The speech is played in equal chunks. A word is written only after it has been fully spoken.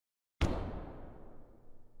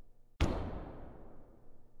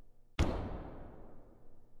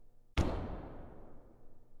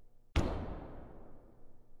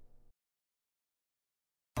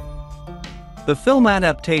The film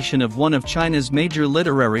adaptation of one of China's major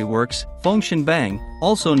literary works, Feng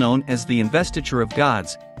also known as The Investiture of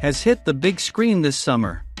Gods, has hit the big screen this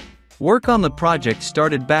summer. Work on the project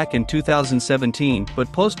started back in 2017,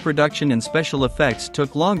 but post-production and special effects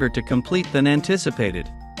took longer to complete than anticipated,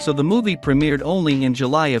 so the movie premiered only in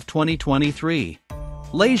July of 2023.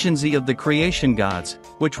 Lei Zhenzi of the Creation Gods,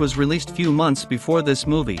 which was released few months before this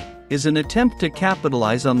movie, is an attempt to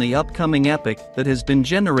capitalize on the upcoming epic that has been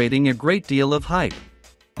generating a great deal of hype.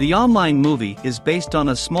 The online movie is based on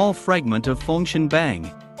a small fragment of Feng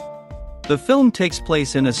Bang. The film takes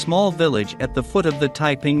place in a small village at the foot of the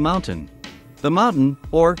Taiping Mountain. The mountain,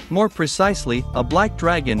 or, more precisely, a black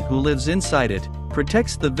dragon who lives inside it,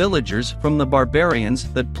 protects the villagers from the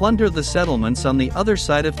barbarians that plunder the settlements on the other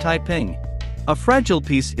side of Taiping. A fragile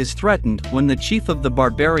peace is threatened when the chief of the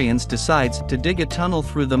barbarians decides to dig a tunnel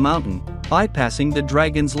through the mountain, bypassing the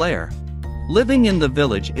dragon's lair. Living in the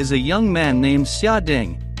village is a young man named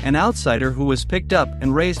Xiao-Dan, an outsider who was picked up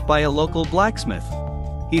and raised by a local blacksmith.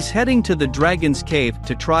 He's heading to the dragon's cave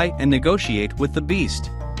to try and negotiate with the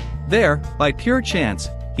beast. There, by pure chance,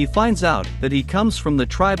 he finds out that he comes from the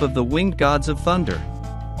tribe of the winged gods of thunder.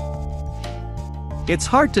 It's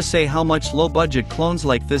hard to say how much low-budget clones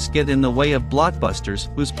like this get in the way of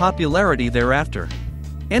blockbusters whose popularity thereafter.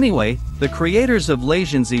 Anyway, the creators of Lei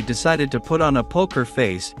Zhenzi decided to put on a poker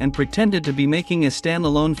face and pretended to be making a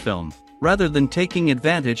standalone film, rather than taking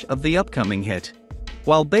advantage of the upcoming hit.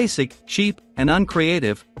 While basic, cheap, and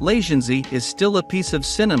uncreative, Lei Zhenzi is still a piece of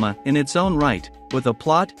cinema in its own right, with a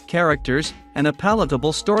plot, characters, and a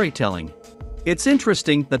palatable storytelling. It's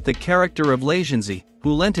interesting that the character of Lei Zhenzi,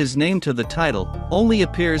 who lent his name to the title, only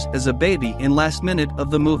appears as a baby in last minute of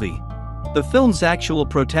the movie. The film's actual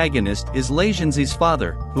protagonist is Lei Zhenzi's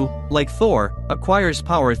father, who, like Thor, acquires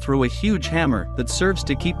power through a huge hammer that serves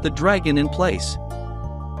to keep the dragon in place.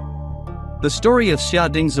 The story of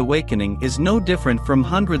Xiao-Ding's awakening is no different from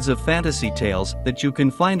hundreds of fantasy tales that you can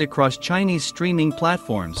find across Chinese streaming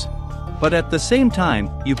platforms. But at the same time,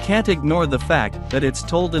 you can't ignore the fact that it's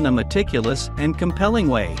told in a meticulous and compelling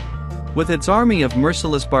way. With its army of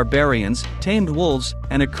merciless barbarians, tamed wolves,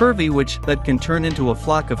 and a curvy witch that can turn into a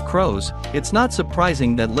flock of crows, it's not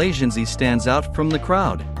surprising that Lei Zhenzi stands out from the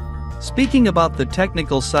crowd. Speaking about the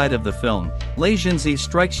technical side of the film, Lei Zhenzi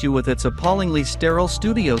strikes you with its appallingly sterile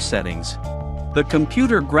studio settings. The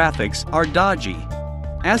computer graphics are dodgy.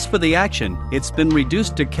 As for the action, it's been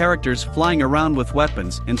reduced to characters flying around with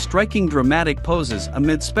weapons and striking dramatic poses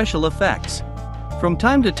amid special effects. From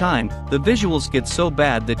time to time, the visuals get so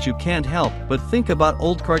bad that you can't help but think about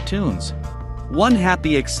old cartoons. One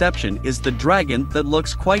happy exception is the dragon that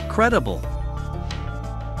looks quite credible.